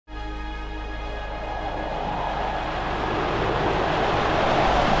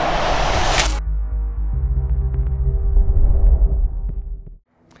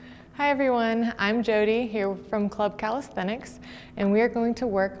everyone, I'm Jodie here from Club Calisthenics, and we are going to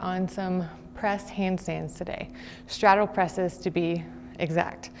work on some press handstands today. Straddle presses to be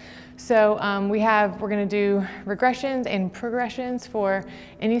exact. So we're going to do regressions and progressions for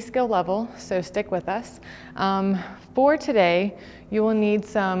any skill level, so stick with us. For today, you will need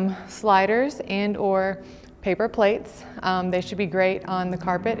some sliders and or paper plates. They should be great on the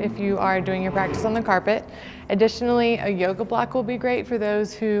carpet if you are doing your practice on the carpet. Additionally, a yoga block will be great for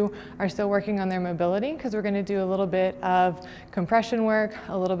those who are still working on their mobility, because we're going to do a little bit of compression work,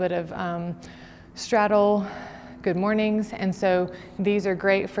 a little bit of straddle, good mornings, and so these are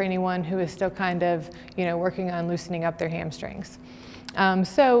great for anyone who is still kind of, working on loosening up their hamstrings.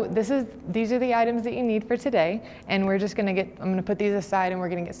 So these are the items that you need for today, and I'm going to put these aside and we're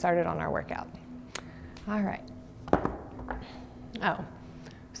going to get started on our workout. All right. Oh,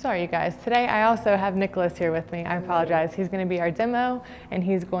 sorry you guys. Today I also have Nicholas here with me. I apologize. He's going to be our demo and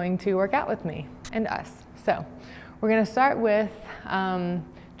he's going to work out with me and us. So we're going to start with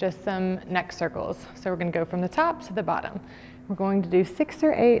just some neck circles. So we're going to go from the top to the bottom. We're going to do 6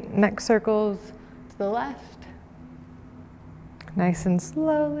 or 8 neck circles to the left. Nice and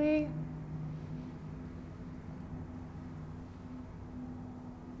slowly.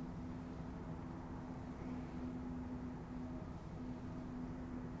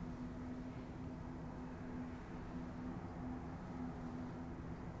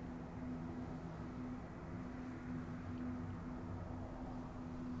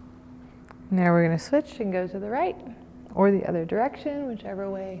 Now we're going to switch and go to the right or the other direction, whichever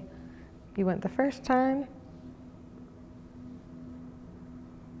way you went the first time.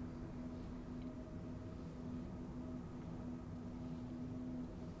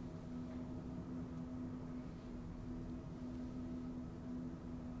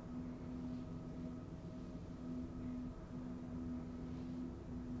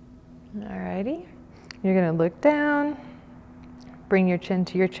 Alrighty, you're going to look down. Bring your chin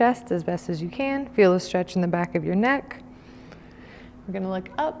to your chest as best as you can. Feel a stretch in the back of your neck. We're going to look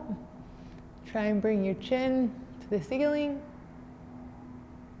up. Try and bring your chin to the ceiling.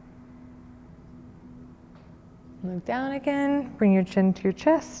 Look down again. Bring your chin to your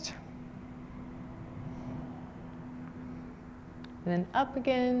chest. And then up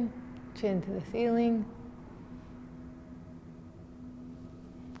again, chin to the ceiling.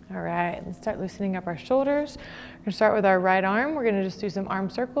 All right, let's start loosening up our shoulders. We're gonna start with our right arm. We're gonna just do some arm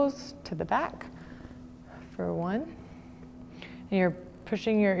circles to the back for 1. And you're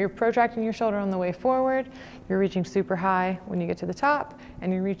protracting your shoulder on the way forward. You're reaching super high when you get to the top,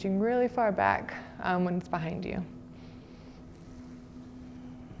 and you're reaching really far back when it's behind you.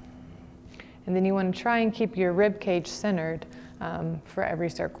 And then you wanna try and keep your rib cage centered for every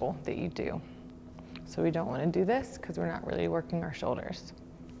circle that you do. So we don't wanna do this because we're not really working our shoulders.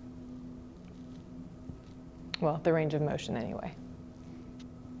 Well, the range of motion anyway.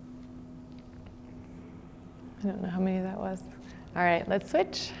 I don't know how many that was. All right, let's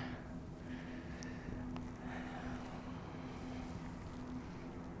switch.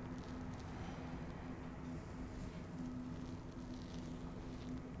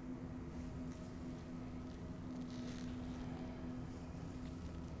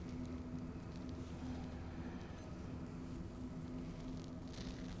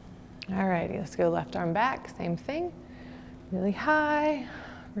 Alrighty, let's go left arm back, same thing. Really high,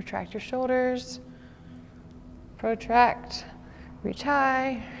 retract your shoulders, protract, reach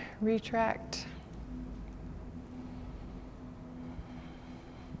high, retract.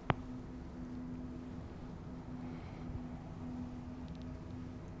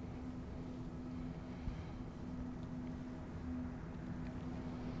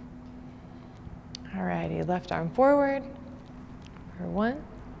 Alrighty, left arm forward for 1.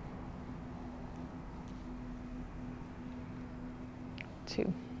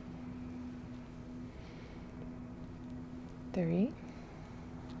 2, 3,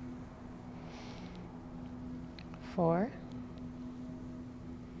 4,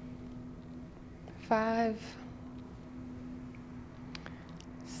 5,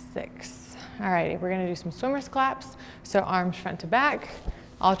 6. Alrighty, we're going to do some swimmer's claps. So arms front to back,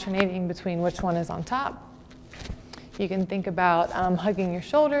 alternating between which one is on top. You can think about hugging your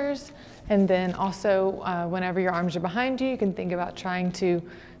shoulders. And then also, whenever your arms are behind you, you can think about trying to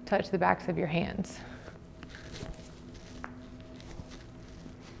touch the backs of your hands.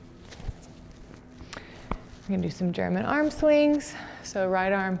 We're going to do some German arm swings. So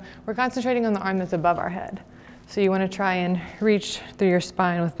right arm, we're concentrating on the arm that's above our head. So you want to try and reach through your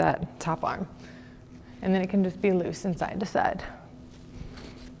spine with that top arm. And then it can just be loose and side to side.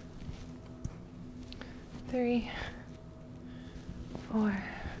 3, 4,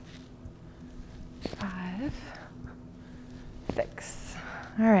 5, 6.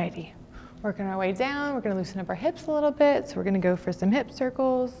 Alrighty, working our way down. We're gonna loosen up our hips a little bit. So we're gonna go for some hip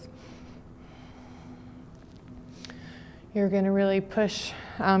circles. You're gonna really push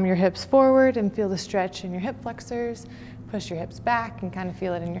your hips forward and feel the stretch in your hip flexors. Push your hips back and kind of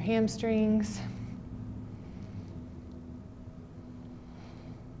feel it in your hamstrings.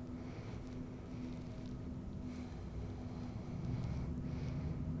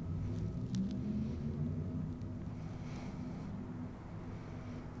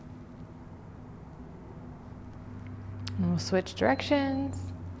 And we'll switch directions.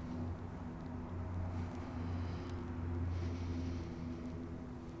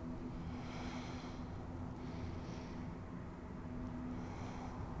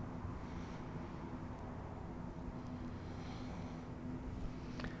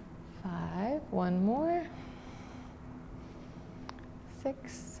 One more.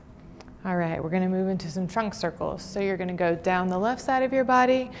 6. All right, we're gonna move into some trunk circles. So you're gonna go down the left side of your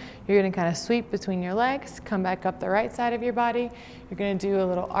body. You're gonna kind of sweep between your legs, come back up the right side of your body. You're gonna do a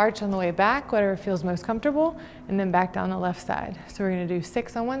little arch on the way back, whatever feels most comfortable, and then back down the left side. So we're gonna do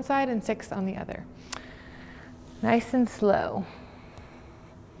 6 on one side and 6 on the other. Nice and slow.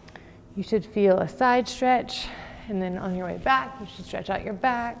 You should feel a side stretch, and then on your way back, you should stretch out your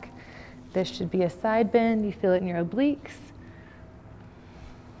back. This should be a side bend. You feel it in your obliques.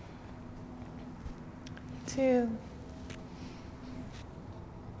 2.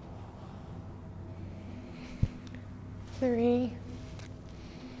 3.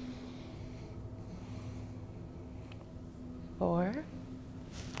 4.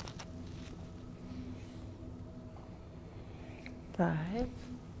 5.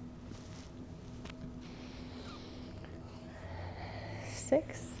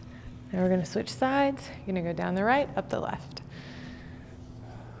 6. Now we're going to switch sides. You're going to go down the right, up the left.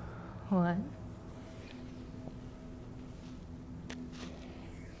 1.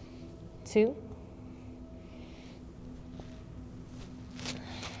 2.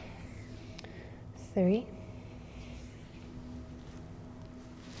 3.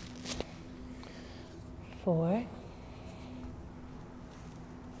 4.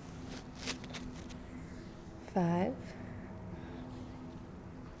 5.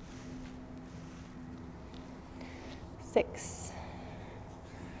 6.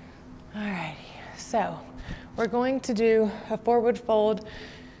 All righty, so we're going to do a forward fold,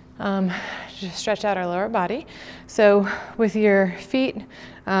 just stretch out our lower body. So with your feet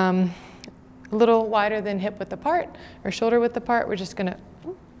a little wider than hip width apart or shoulder width apart, we're just gonna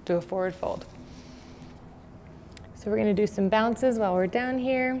do a forward fold. So we're gonna do some bounces while we're down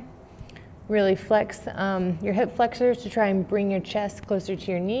here. Really flex your hip flexors to try and bring your chest closer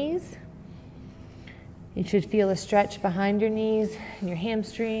to your knees. You should feel a stretch behind your knees and your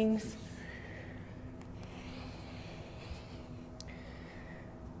hamstrings.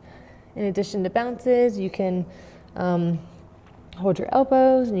 In addition to bounces, you can hold your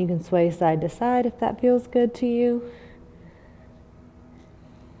elbows and you can sway side to side if that feels good to you.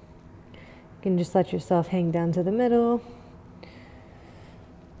 You can just let yourself hang down to the middle.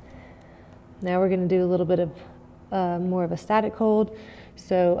 Now we're going to do a little bit of more of a static hold.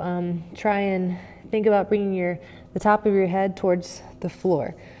 So try and think about bringing the top of your head towards the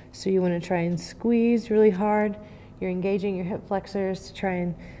floor. So you want to try and squeeze really hard. You're engaging your hip flexors to try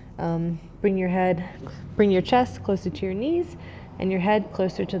and bring your chest closer to your knees and your head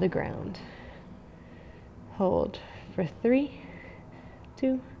closer to the ground. Hold for 3,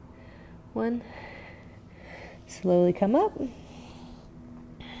 2, 1. Slowly come up.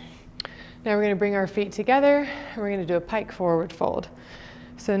 Now we're going to bring our feet together and we're going to do a pike forward fold.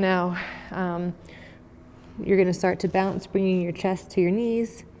 So now you're going to start to bounce, bringing your chest to your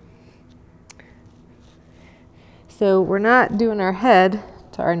knees. So we're not doing our head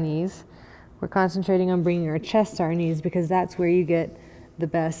to our knees. We're concentrating on bringing our chest to our knees because that's where you get the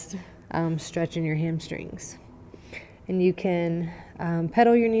best stretch in your hamstrings. And you can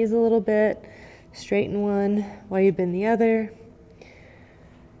pedal your knees a little bit, straighten one while you bend the other.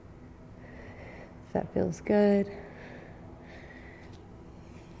 If that feels good.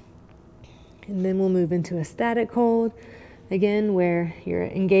 And then we'll move into a static hold, again, where you're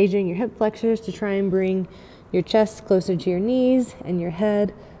engaging your hip flexors to try and bring your chest closer to your knees and your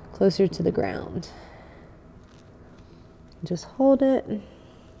head closer to the ground. Just hold it.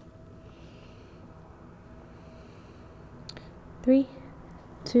 3,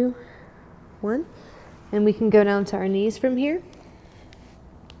 2, 1. And we can go down to our knees from here.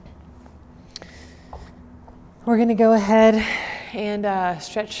 We're going to go ahead and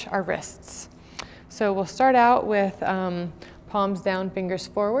stretch our wrists. So we'll start out with palms down, fingers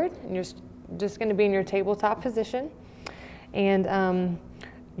forward, and just just going to be in your tabletop position, and the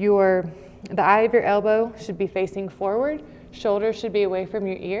eye of your elbow should be facing forward, shoulders should be away from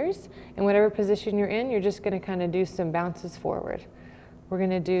your ears, and whatever position you're in, you're just going to kind of do some bounces forward. We're going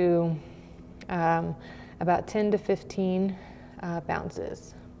to do about 10 to 15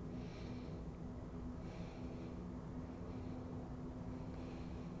 bounces.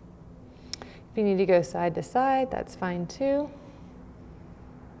 If you need to go side to side, that's fine too.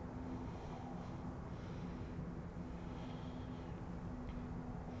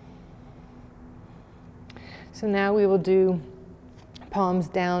 So now we will do palms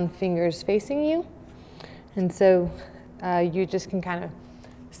down, fingers facing you. And so you just can kind of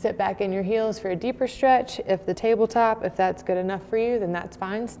sit back in your heels for a deeper stretch. If the tabletop, if that's good enough for you, then that's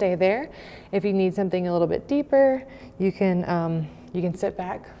fine, stay there. If you need something a little bit deeper, you can sit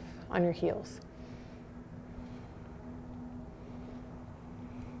back on your heels.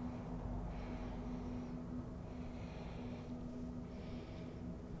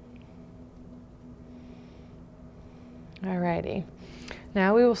 Alrighty,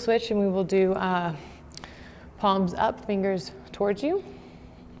 now we will switch and we will do palms up, fingers towards you.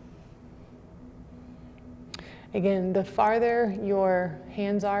 Again, the farther your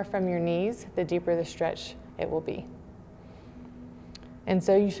hands are from your knees, the deeper the stretch it will be. And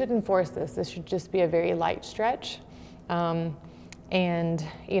so you shouldn't force this. This should just be a very light stretch. And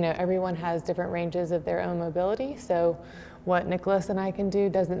everyone has different ranges of their own mobility. So what Nicholas and I can do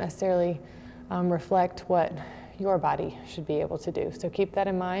doesn't necessarily reflect what your body should be able to do. So keep that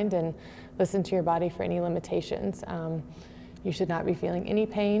in mind and listen to your body for any limitations. You should not be feeling any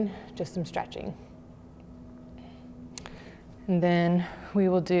pain, just some stretching. And then we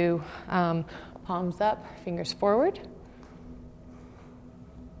will do palms up, fingers forward.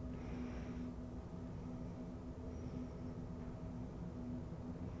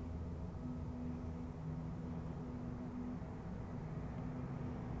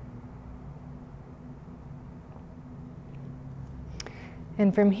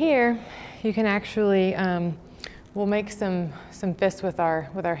 And from here, you can actually, we'll make some fists with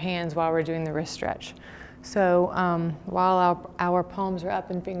our hands while we're doing the wrist stretch. So while our palms are up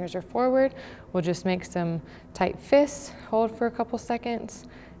and fingers are forward, we'll just make some tight fists, hold for a couple seconds,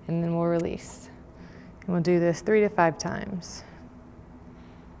 and then we'll release. And we'll do this 3 to 5 times.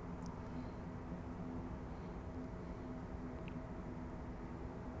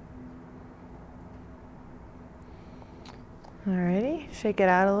 Alrighty, shake it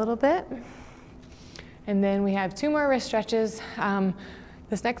out a little bit. And then we have 2 more wrist stretches.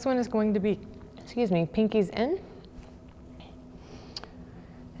 This next one is going to be, pinkies in.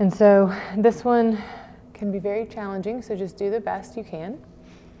 And so this one can be very challenging, so just do the best you can.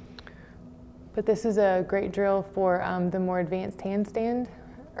 But this is a great drill for the more advanced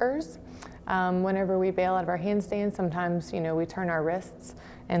handstanders. Whenever we bail out of our handstands, sometimes we turn our wrists,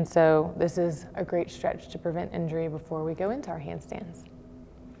 and so this is a great stretch to prevent injury before we go into our handstands.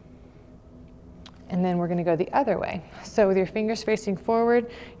 And then we're going to go the other way. So with your fingers facing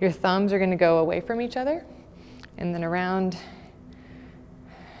forward, your thumbs are going to go away from each other, and then around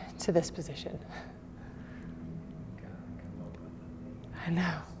to this position. I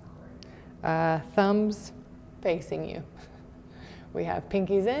know. Thumbs facing you. We have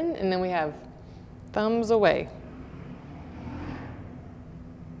pinkies in, and then we have thumbs away.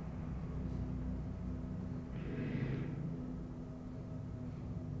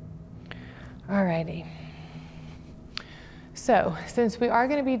 Alrighty. So, since we are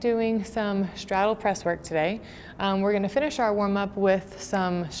going to be doing some straddle press work today, we're going to finish our warm-up with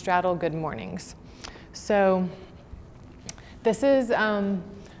some straddle good mornings. So, this is a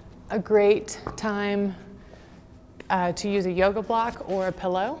great time to use a yoga block or a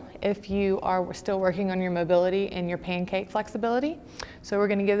pillow if you are still working on your mobility and your pancake flexibility. So we're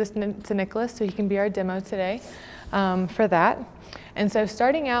going to give this to Nicholas so he can be our demo today for that. And so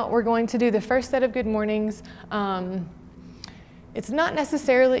starting out, we're going to do the first set of good mornings. It's not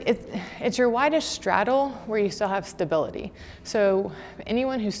necessarily, it's your widest straddle where you still have stability. So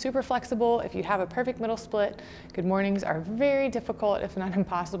anyone who's super flexible, if you have a perfect middle split, good mornings are very difficult, if not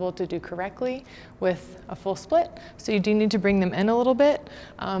impossible, to do correctly with a full split. So you do need to bring them in a little bit,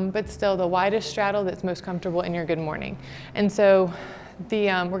 but still the widest straddle that's most comfortable in your good morning. And so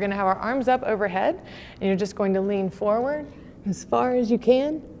we're gonna have our arms up overhead, and you're just going to lean forward as far as you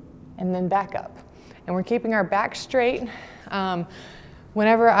can, and then back up. And we're keeping our back straight.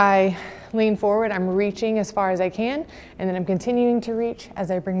 Whenever I lean forward, I'm reaching as far as I can, and then I'm continuing to reach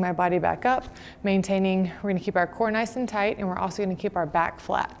as I bring my body back up, maintaining, we're gonna keep our core nice and tight, and we're also gonna keep our back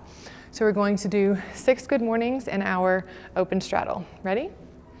flat. So we're going to do 6 good mornings in our open straddle. Ready?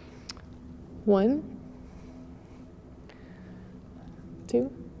 1,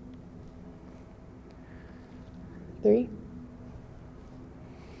 2, 3,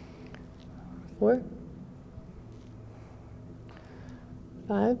 4,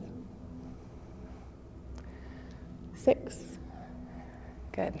 5, 6.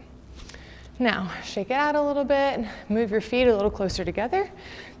 Good. Now, shake it out a little bit, move your feet a little closer together.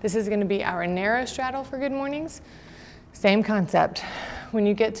 This is gonna be our narrow straddle for good mornings. Same concept. When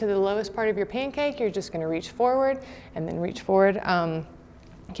you get to the lowest part of your pancake, you're just gonna reach forward and then reach forward,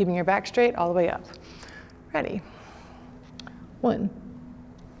 keeping your back straight all the way up. Ready? 1,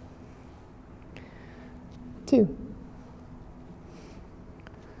 2,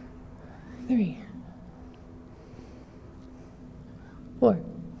 3, 4,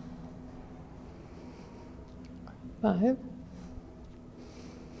 5,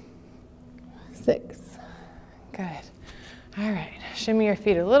 6. Good. All right, shimmy your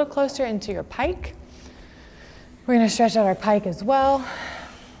feet a little closer into your pike. We're gonna stretch out our pike as well.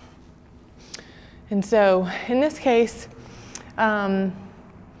 And so in this case,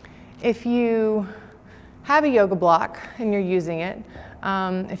 if you have a yoga block and you're using it,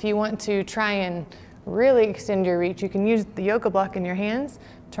 if you want to try and really extend your reach, you can use the yoga block in your hands,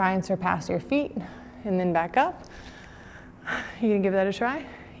 try and surpass your feet, and then back up. You gonna give that a try?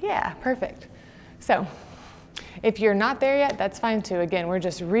 Yeah, perfect. So if you're not there yet, that's fine too. Again, we're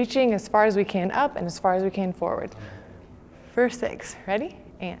just reaching as far as we can up and as far as we can forward. For 6, ready?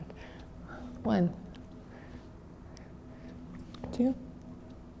 And 1, 2,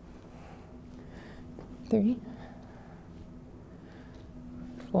 3,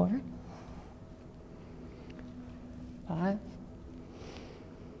 4, 5,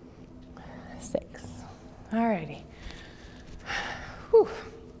 6. Alrighty. Whew.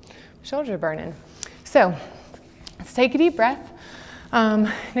 Shoulders are burning. So let's take a deep breath.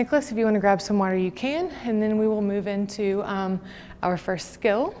 Nicholas, if you want to grab some water, you can, and then we will move into our first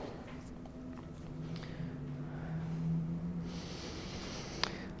skill.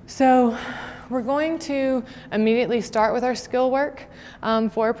 So we're going to immediately start with our skill work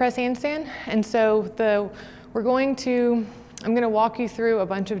for a press handstand. And so I'm going to walk you through a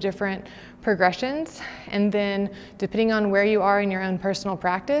bunch of different progressions, and then depending on where you are in your own personal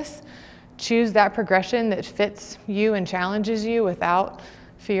practice, choose that progression that fits you and challenges you without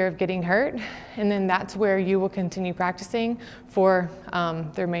fear of getting hurt. And then that's where you will continue practicing for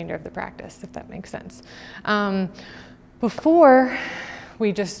the remainder of the practice, if that makes sense. Before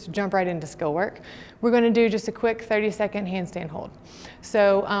we just jump right into skill work, we're going to do just a quick 30-second handstand hold.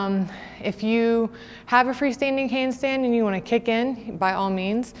 So if you have a freestanding handstand and you want to kick in, by all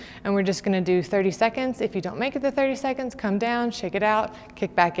means, and we're just going to do 30 seconds. If you don't make it to 30 seconds, come down, shake it out,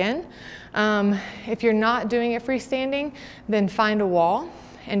 kick back in. If you're not doing it freestanding, then find a wall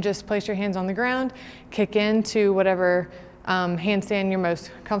and just place your hands on the ground, kick into whatever handstand you're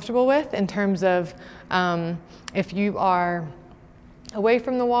most comfortable with in terms of if you are away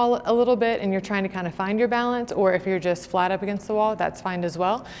from the wall a little bit and you're trying to kind of find your balance, or if you're just flat up against the wall, that's fine as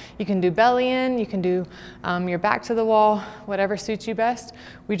well. You can do belly in, you can do your back to the wall, whatever suits you best.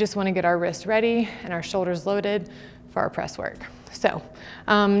 We just want to get our wrists ready and our shoulders loaded for our press work. So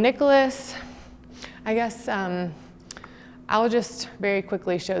Nicholas, I guess I'll just very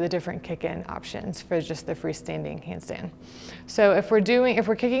quickly show the different kick-in options for just the freestanding handstand. So if we're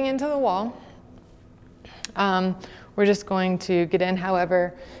kicking into the wall, we're just going to get in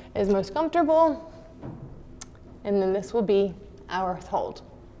however is most comfortable, and then this will be our hold.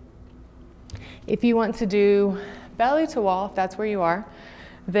 If you want to do belly to wall, if that's where you are,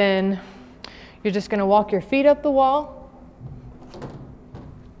 then you're just going to walk your feet up the wall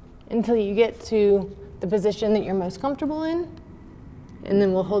until you get to the position that you're most comfortable in, and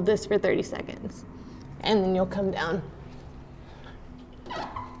then we'll hold this for 30 seconds, and then you'll come down.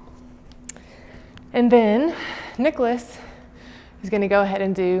 And then Nicholas is going to go ahead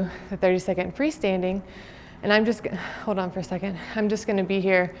and do the 30-second freestanding, and I'm just hold on for a second. I'm just going to be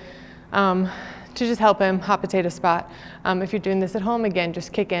here to just help him hot potato spot. If you're doing this at home, again,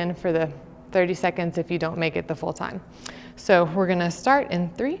 just kick in for the 30 seconds if you don't make it the full time. So we're going to start in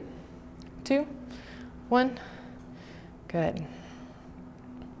 3, 2, 1. Good.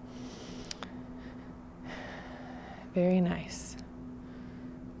 Very nice.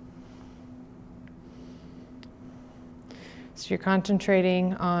 So you're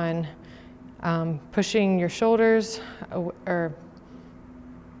concentrating on pushing your shoulders,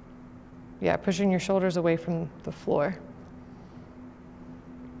 pushing your shoulders away from the floor.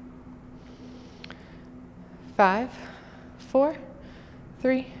 5, 4,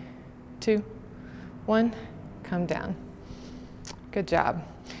 3, 2, 1, come down. Good job.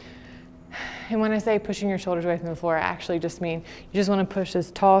 And when I say pushing your shoulders away from the floor, I actually just mean you just want to push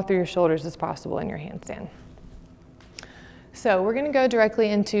as tall through your shoulders as possible in your handstand. So we're going to go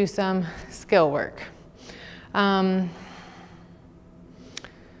directly into some skill work. We're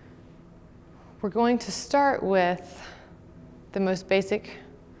going to start with the most basic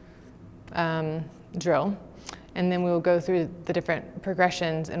drill, and then we will go through the different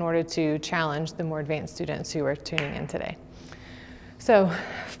progressions in order to challenge the more advanced students who are tuning in today. So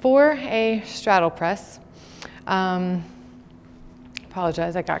for a straddle press,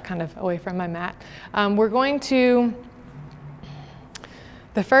 apologize, I got kind of away from my mat. We're going to,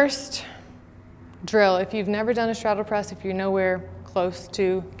 the first drill, if you've never done a straddle press, if you're nowhere close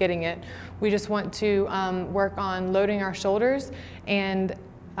to getting it, we just want to work on loading our shoulders and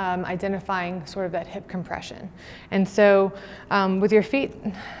identifying sort of that hip compression. And so with your feet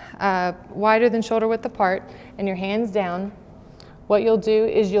wider than shoulder width apart and your hands down, what you'll do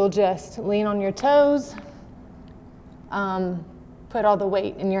is you'll just lean on your toes, put all the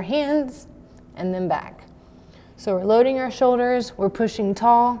weight in your hands, and then back. So we're loading our shoulders, we're pushing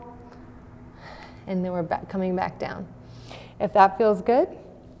tall, and then we're coming back down. If that feels good,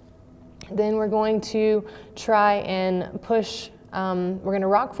 then we're going to try and push, we're going to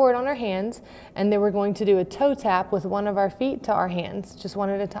rock forward on our hands, and then we're going to do a toe tap with one of our feet to our hands, just one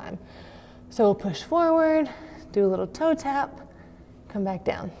at a time. So we'll push forward, do a little toe tap, come back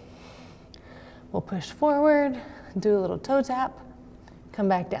down. We'll push forward, do a little toe tap, come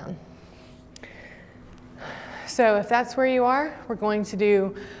back down. So if that's where you are, we're going to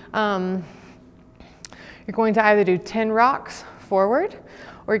do, you're going to either do 10 rocks forward,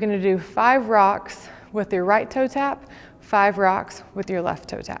 or you're going to do 5 rocks with your right toe tap, 5 rocks with your left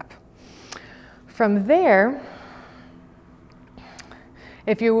toe tap. From there,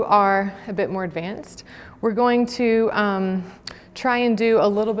 if you are a bit more advanced, we're going to try and do a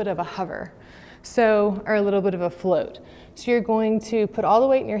little bit of a hover, or a little bit of a float. So you're going to put all the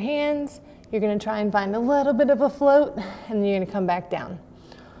weight in your hands, you're going to try and find a little bit of a float, and then you're going to come back down.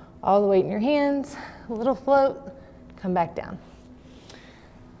 All the weight in your hands, a little float, come back down.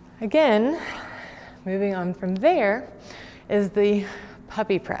 Again, moving on from there is the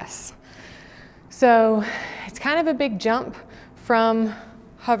puppy press. So it's kind of a big jump from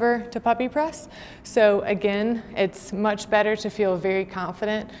hover to puppy press. So again, it's much better to feel very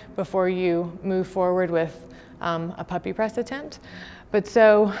confident before you move forward with a puppy press attempt. But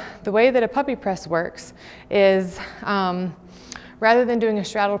so the way that a puppy press works is rather than doing a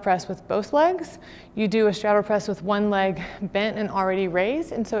straddle press with both legs, you do a straddle press with one leg bent and already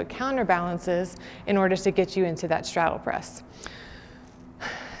raised, and so it counterbalances in order to get you into that straddle press.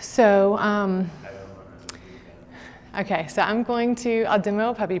 So, okay, so I'll demo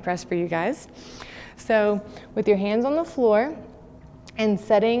a puppy press for you guys. So with your hands on the floor and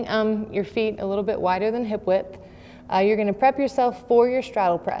setting your feet a little bit wider than hip width, you're gonna prep yourself for your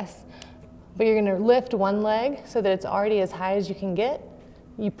straddle press, but you're gonna lift one leg so that it's already as high as you can get.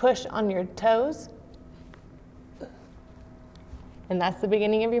 You push on your toes, and that's the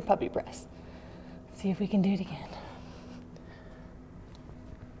beginning of your puppy press. Let's see if we can do it again.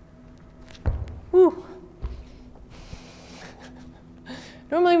 Woo.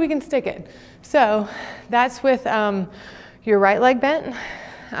 Normally we can stick it. So that's with your right leg bent.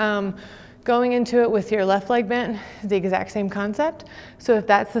 Going into it with your left leg bent is the exact same concept. So if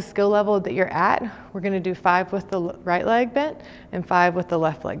that's the skill level that you're at, we're gonna do 5 with the right leg bent and 5 with the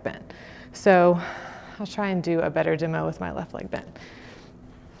left leg bent. So I'll try and do a better demo with my left leg bent.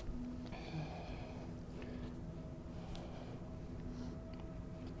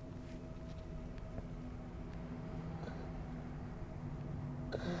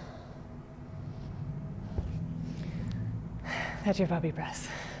 That's your puppy press.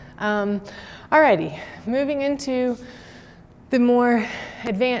 Alrighty, moving into the more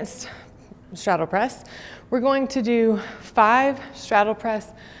advanced straddle press, we're going to do 5 straddle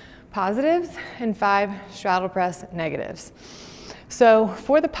press positives and 5 straddle press negatives. So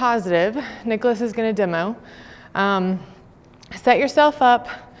for the positive, Nicholas is going to demo. Set yourself up,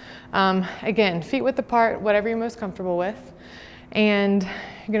 again, feet width apart, whatever you're most comfortable with, and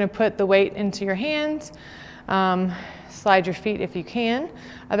you're going to put the weight into your hands. Slide your feet if you can.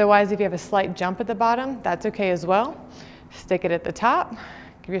 Otherwise, if you have a slight jump at the bottom, that's okay as well. Stick it at the top,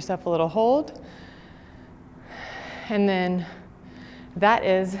 give yourself a little hold, and then that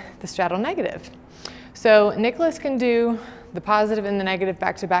is the straddle negative. So Nicholas can do the positive and the negative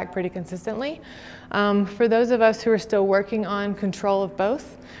back to back pretty consistently. For those of us who are still working on control of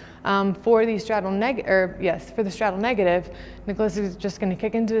both, for the straddle negative, Nicholas is just going to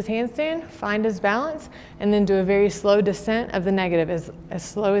kick into his handstand, find his balance, and then do a very slow descent of the negative, as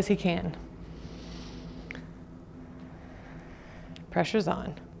slow as he can. Pressure's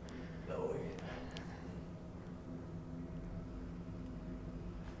on.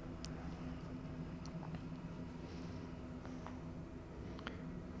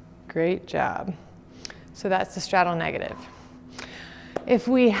 Great job. So that's the straddle negative. If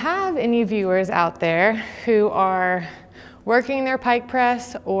we have any viewers out there who are working their pike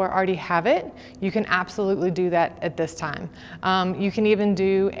press or already have it, you can absolutely do that at this time. You can even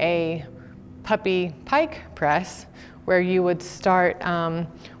do a puppy pike press where you would start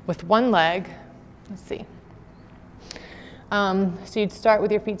with one leg. Let's see. So you'd start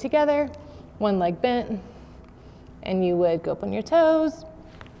with your feet together, one leg bent, and you would go up on your toes.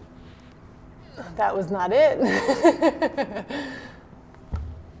 That was not it.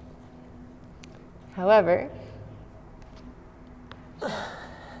 However,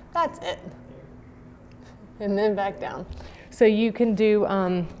 that's it. And then back down. So you can do,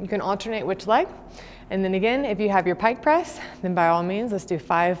 you can alternate which leg. And then again, if you have your pike press, then by all means, let's do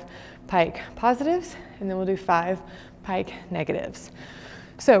 5 pike positives, and then we'll do 5 pike negatives.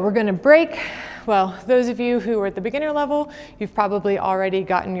 So we're gonna break, well, those of you who are at the beginner level, you've probably already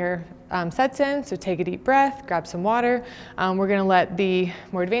gotten your sets in, so take a deep breath, grab some water. We're gonna let the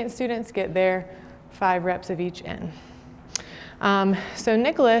more advanced students get their 5 reps of each in. So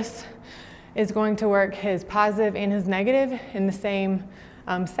Nicholas is going to work his positive and his negative in the same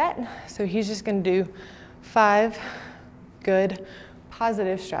set. So he's just gonna do 5 good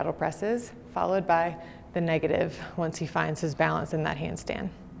positive straddle presses, followed by the negative once he finds his balance in that handstand.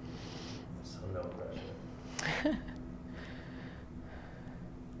 So no pressure.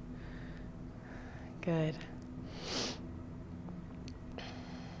 Good.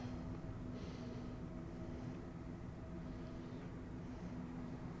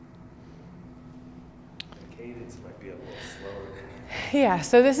 The cadence might be a little slower than you. Yeah,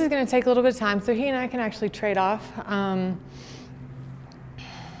 so this is going to take a little bit of time, so he and I can actually trade off.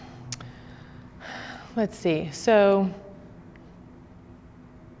 Let's see, so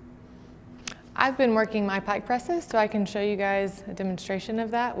I've been working my pike presses, so I can show you guys a demonstration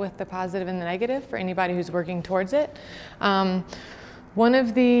of that with the positive and the negative for anybody who's working towards it. One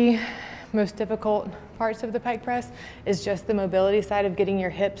of the most difficult parts of the pike press is just the mobility side of getting your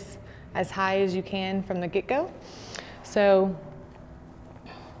hips as high as you can from the get-go. So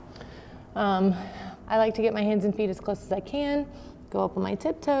I like to get my hands and feet as close as I can, go up on my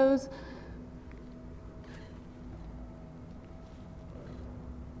tiptoes.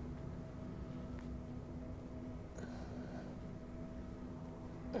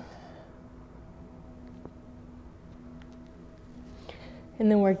 And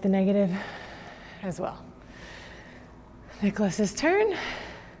then work the negative as well. Nicholas's turn.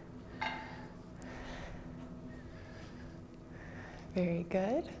 Very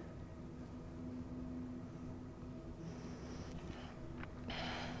good.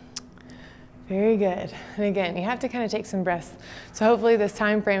 Very good. And again, you have to kind of take some breaths. So hopefully this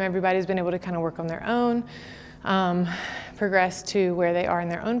time frame, everybody's been able to kind of work on their own, progress to where they are in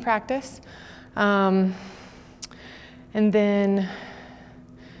their own practice. And then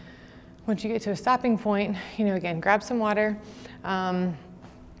once you get to a stopping point, you know, again, grab some water, and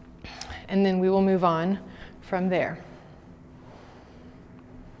then we will move on from there.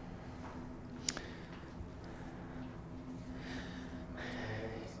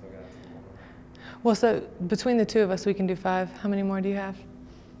 Well, so between the two of us, we can do 5. How many more do you have?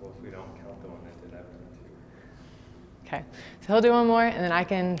 Well, if we don't count the one I did after the 2. Okay, so he'll do one more, and then I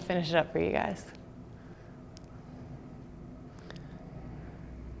can finish it up for you guys.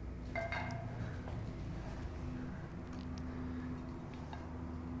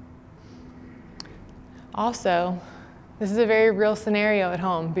 Also, this is a very real scenario at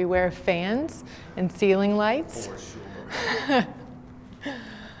home. Beware of fans and ceiling lights. For sure.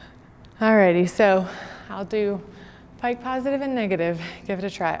 Alrighty, so I'll do pike positive and negative. Give it a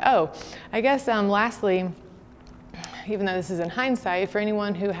try. Oh, I guess lastly, even though this is in hindsight, for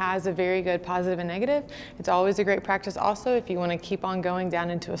anyone who has a very good positive and negative, it's always a great practice also if you want to keep on going down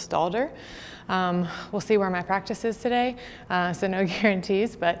into a stalder. We'll see where my practice is today, so no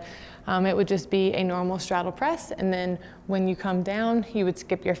guarantees, but it would just be a normal straddle press, and then when you come down, you would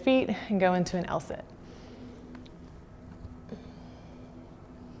skip your feet and go into an L-sit.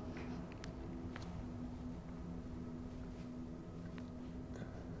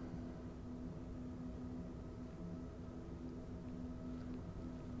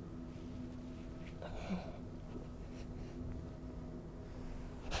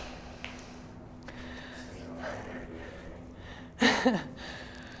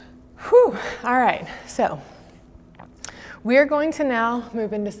 Whew. All right, so we are going to now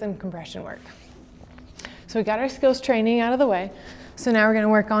move into some compression work. So we got our skills training out of the way. So now we're gonna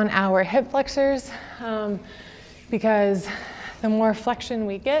work on our hip flexors because the more flexion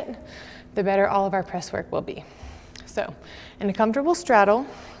we get, the better all of our press work will be. So in a comfortable straddle,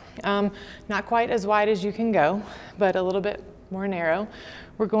 not quite as wide as you can go, but a little bit more narrow,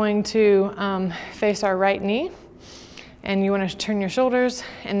 we're going to face our right knee, and you want to turn your shoulders,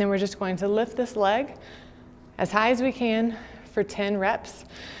 and then we're just going to lift this leg as high as we can for 10 reps.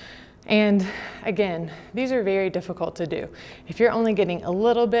 And again, these are very difficult to do. If you're only getting a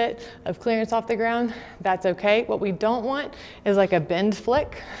little bit of clearance off the ground, that's okay. What we don't want is like a bend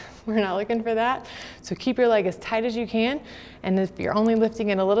flick. We're not looking for that. So keep your leg as tight as you can. And if you're only lifting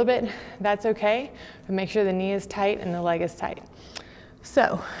it a little bit, that's okay. But make sure the knee is tight and the leg is tight.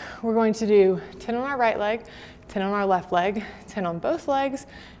 So we're going to do 10 on our right leg, 10 on our left leg, 10 on both legs,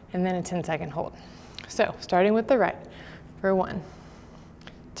 and then a 10-second hold. So starting with the right for 1,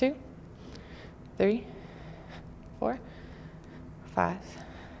 2, 3, 4, 5,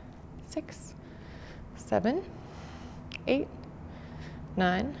 6, 7, 8,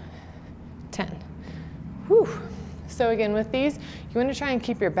 9, 10. Whew. So again, with these, you want to try and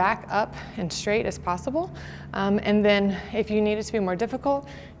keep your back up and straight as possible. And then if you need it to be more difficult,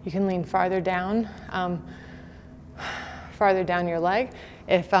 you can lean farther down your leg.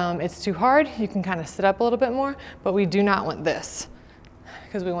 If it's too hard, you can kind of sit up a little bit more, but we do not want this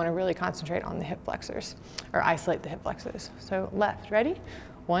because we want to really concentrate on the hip flexors or isolate the hip flexors. So left, ready?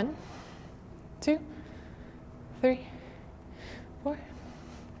 1, 2, 3, 4,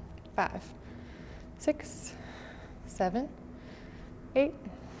 5, 6, 7, 8,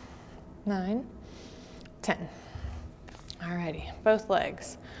 9, 10. Alrighty, both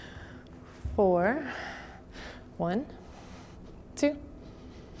legs. 4, 1, 2,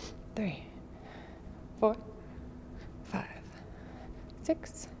 3, 4, 5,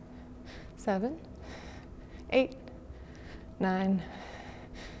 6, 7, 8, 9,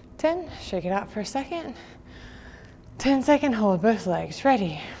 10. Shake it out for a second. 10-second hold, both legs.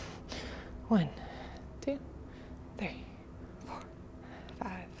 Ready? 1, 2, 3, 4,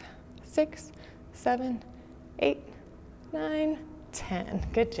 5, 6, 7, 8, 9, 10.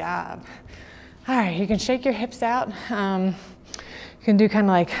 Good job. All right, you can shake your hips out. You can do kind of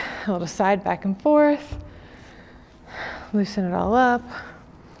like a little side back and forth. Loosen it all up.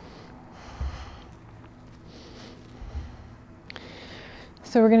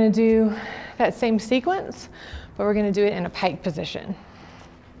 So we're going to do that same sequence, but we're going to do it in a pike position.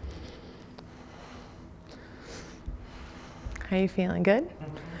 How are you feeling? Good?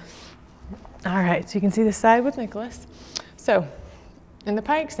 All right, so you can see the side with Nicholas. So in the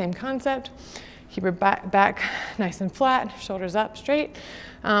pike, same concept. Keep your back nice and flat, shoulders up, straight.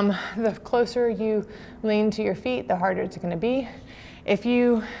 The closer you lean to your feet, the harder it's going to be. If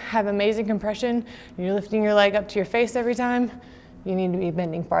you have amazing compression, and you're lifting your leg up to your face every time, you need to be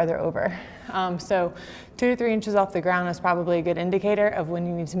bending farther over. So 2 to 3 inches off the ground is probably a good indicator of when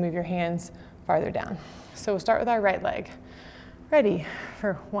you need to move your hands farther down. So we'll start with our right leg. Ready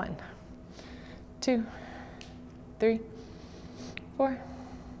for 1, 2, 3, 4,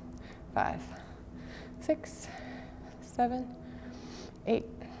 5, 6, 7, 8,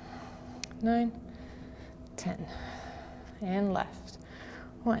 9, 10. And left.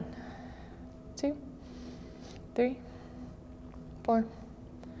 1, 2, 3, 4,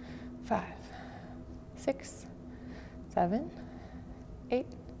 5, 6, 7, 8,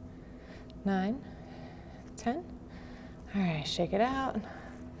 9, 10. All right, shake it out.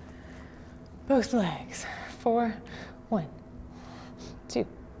 Both legs. 4, 1, 2,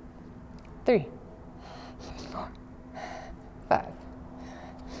 3, 4, 5,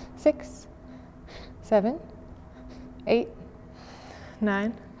 6, 7, 8,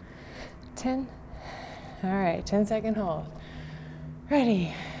 9, 10. All right, 10-second hold.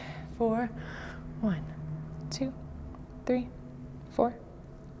 Ready. 4, 1, 2, 3, 4,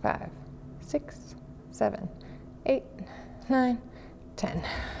 5, 6, 7, 8, 9, 10.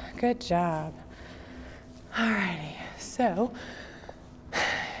 Good job. Alrighty, so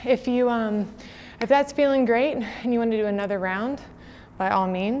if that's feeling great and you want to do another round, by all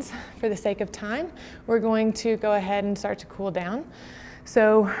means, for the sake of time, we're going to go ahead and start to cool down.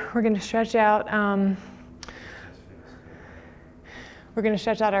 So we're going to stretch out our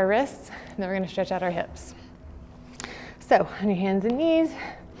wrists, and then we're going to stretch out our hips. So on your hands and knees,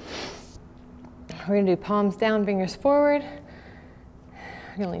 we're going to do palms down, fingers forward.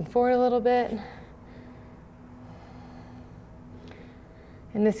 We're going to lean forward a little bit.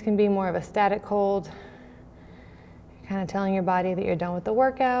 And this can be more of a static hold. You're kind of telling your body that you're done with the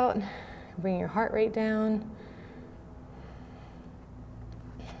workout. Bring your heart rate down.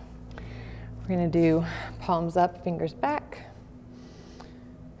 We're going to do palms up, fingers back.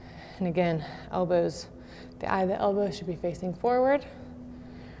 And again, elbows, the eye of the elbow should be facing forward.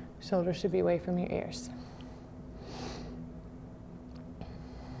 Shoulders should be away from your ears.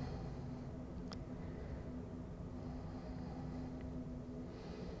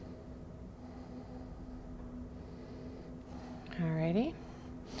 Alrighty.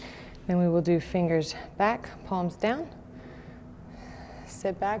 Then we will do fingers back, palms down.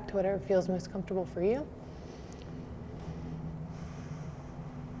 Sit back to whatever feels most comfortable for you.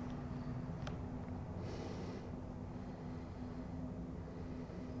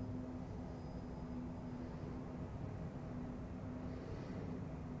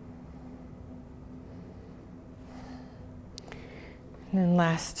 And then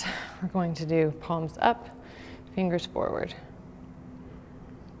last, we're going to do palms up, fingers forward.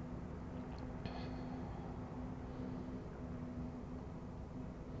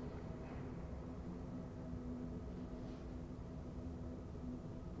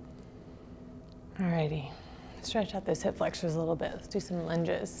 Alrighty, stretch out those hip flexors a little bit. Let's do some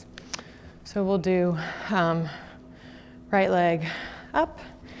lunges. So we'll do right leg up.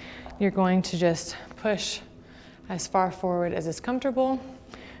 You're going to just push as far forward as is comfortable.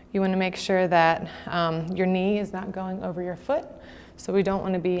 You want to make sure that your knee is not going over your foot. So we don't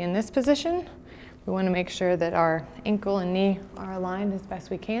want to be in this position. We want to make sure that our ankle and knee are aligned as best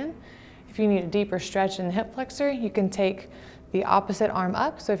we can. If you need a deeper stretch in the hip flexor, you can take the opposite arm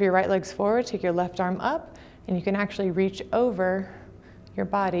up. So if your right leg's forward, take your left arm up, and you can actually reach over your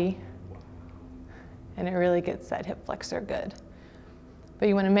body, and it really gets that hip flexor good. But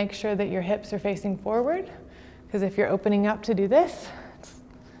you want to make sure that your hips are facing forward, because if you're opening up to do this, it's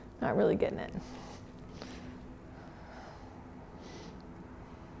not really getting it.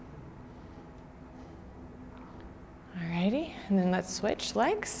 Alrighty, and then let's switch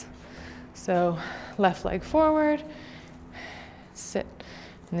legs. So left leg forward, sit,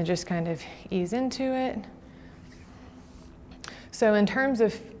 and then just kind of ease into it. So in terms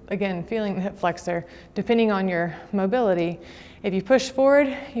of, again, feeling the hip flexor, depending on your mobility, if you push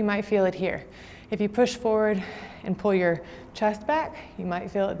forward, you might feel it here. If you push forward and pull your chest back, you might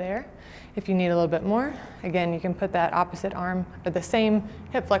feel it there. If you need a little bit more, again, you can put that opposite arm, or the same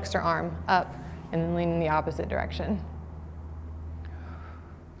hip flexor arm up, and then lean in the opposite direction.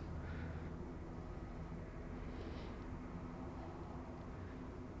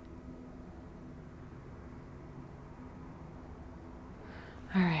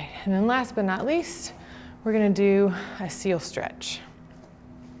 All right, and then last but not least, we're gonna do a seal stretch.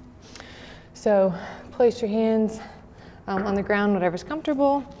 So place your hands on the ground, whatever's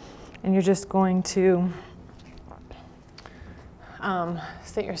comfortable, and you're just going to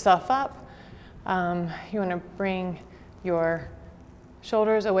sit yourself up. You wanna bring your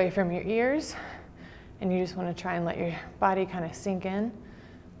shoulders away from your ears, and you just wanna try and let your body kind of sink in.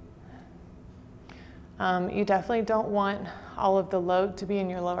 You definitely don't want all of the load to be in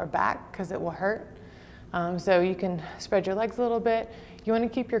your lower back because it will hurt. So you can spread your legs a little bit. You want to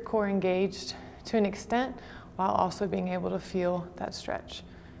keep your core engaged to an extent while also being able to feel that stretch.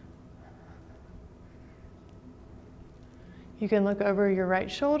 You can look over your right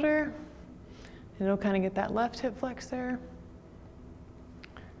shoulder, and it'll kind of get that left hip flexor.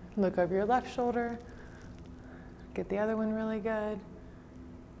 Look over your left shoulder, get the other one really good.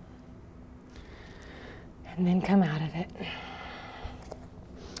 And then come out of it.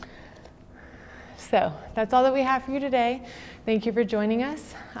 So that's all that we have for you today. Thank you for joining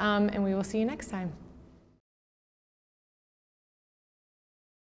us, and we will see you next time.